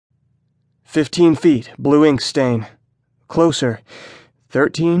15 feet, blue ink stain. Closer.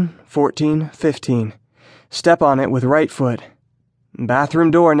 13, 14, 15. Step on it with right foot.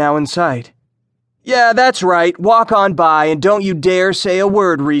 Bathroom door now in sight. Yeah, that's right. Walk on by and don't you dare say a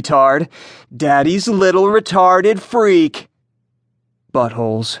word, retard. Daddy's little retarded freak.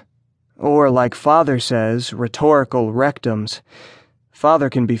 Buttholes. Or, like Father says, rhetorical rectums. Father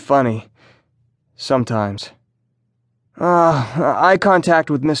can be funny. Sometimes. Eye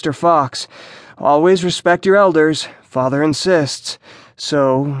contact with Mr. Fox. Always respect your elders. Father insists.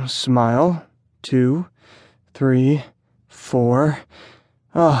 So, smile. 2, 3, 4.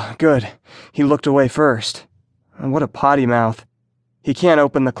 Oh, good. He looked away first. What a potty mouth. He can't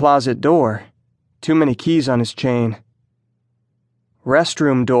open the closet door. Too many keys on his chain.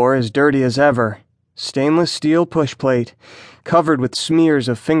 Restroom door as dirty as ever. Stainless steel push plate, covered with smears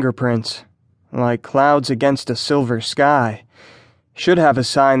of fingerprints, like clouds against a silver sky. Should have a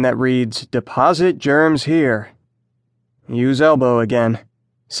sign that reads, "Deposit germs here." Use elbow again.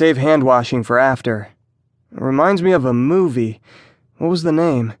 Save hand washing for after. Reminds me of a movie. What was the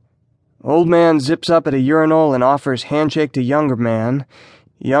name? Old man zips up at a urinal and offers handshake to younger man.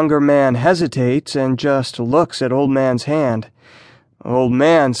 Younger man hesitates and just looks at old man's hand. Old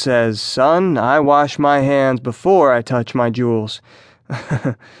man says, "Son, I wash my hands before I touch my jewels."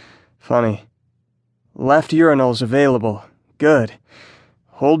 Funny. Left urinals available. Good.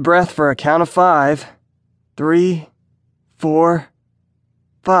 Hold breath for a count of 5. 3, 4,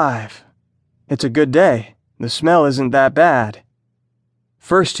 5. It's a good day. The smell isn't that bad.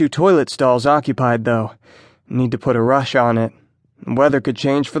 First 2 toilet stalls occupied, though. Need to put a rush on it. Weather could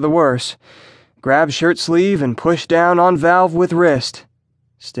change for the worse. Grab shirt sleeve and push down on valve with wrist.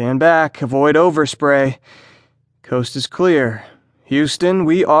 Stand back, avoid overspray. Coast is clear. Houston,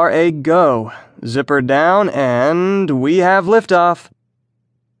 we are a go. Zipper down and we have liftoff.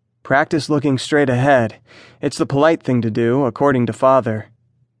 Practice looking straight ahead. It's the polite thing to do, according to Father.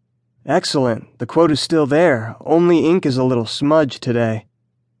 Excellent. The quote is still there. Only ink is a little smudged today.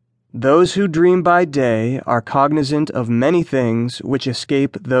 Those who dream by day are cognizant of many things which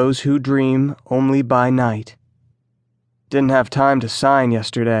escape those who dream only by night. Didn't have time to sign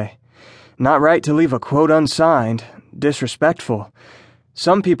yesterday. Not right to leave a quote unsigned. Disrespectful.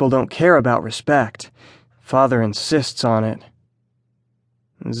 Some people don't care about respect. Father insists on it.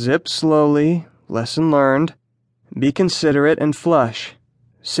 Zip slowly. Lesson learned. Be considerate and flush.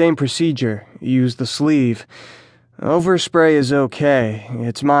 Same procedure. Use the sleeve. Overspray is okay.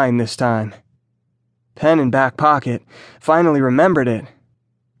 It's mine this time. Pen in back pocket. Finally remembered it.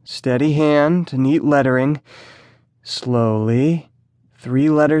 Steady hand, neat lettering. Slowly. 3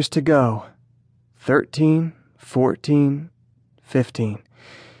 letters to go. 13, 14, 15.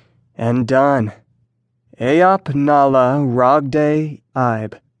 And done. Eop Nala Rogde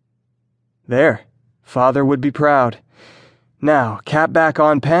Ibe. There. Father would be proud. Now, cap back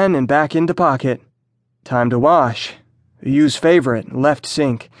on pen and back into pocket. Time to wash. Use favorite, left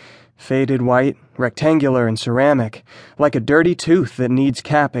sink. Faded white, rectangular and ceramic, like a dirty tooth that needs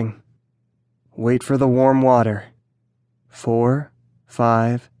capping. Wait for the warm water. 4,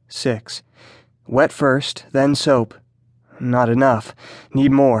 5, 6. Wet first, then soap. Not enough.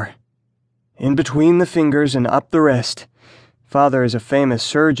 Need more. In between the fingers and up the wrist. Father is a famous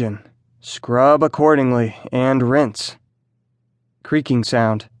surgeon. Scrub accordingly and rinse. Creaking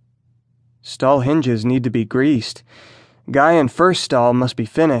sound. Stall hinges need to be greased. Guy in first stall must be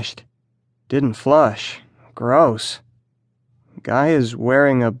finished. Didn't flush. Gross. Guy is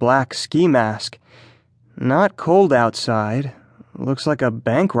wearing a black ski mask. Not cold outside. Looks like a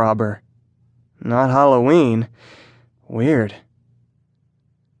bank robber. Not Halloween. Weird.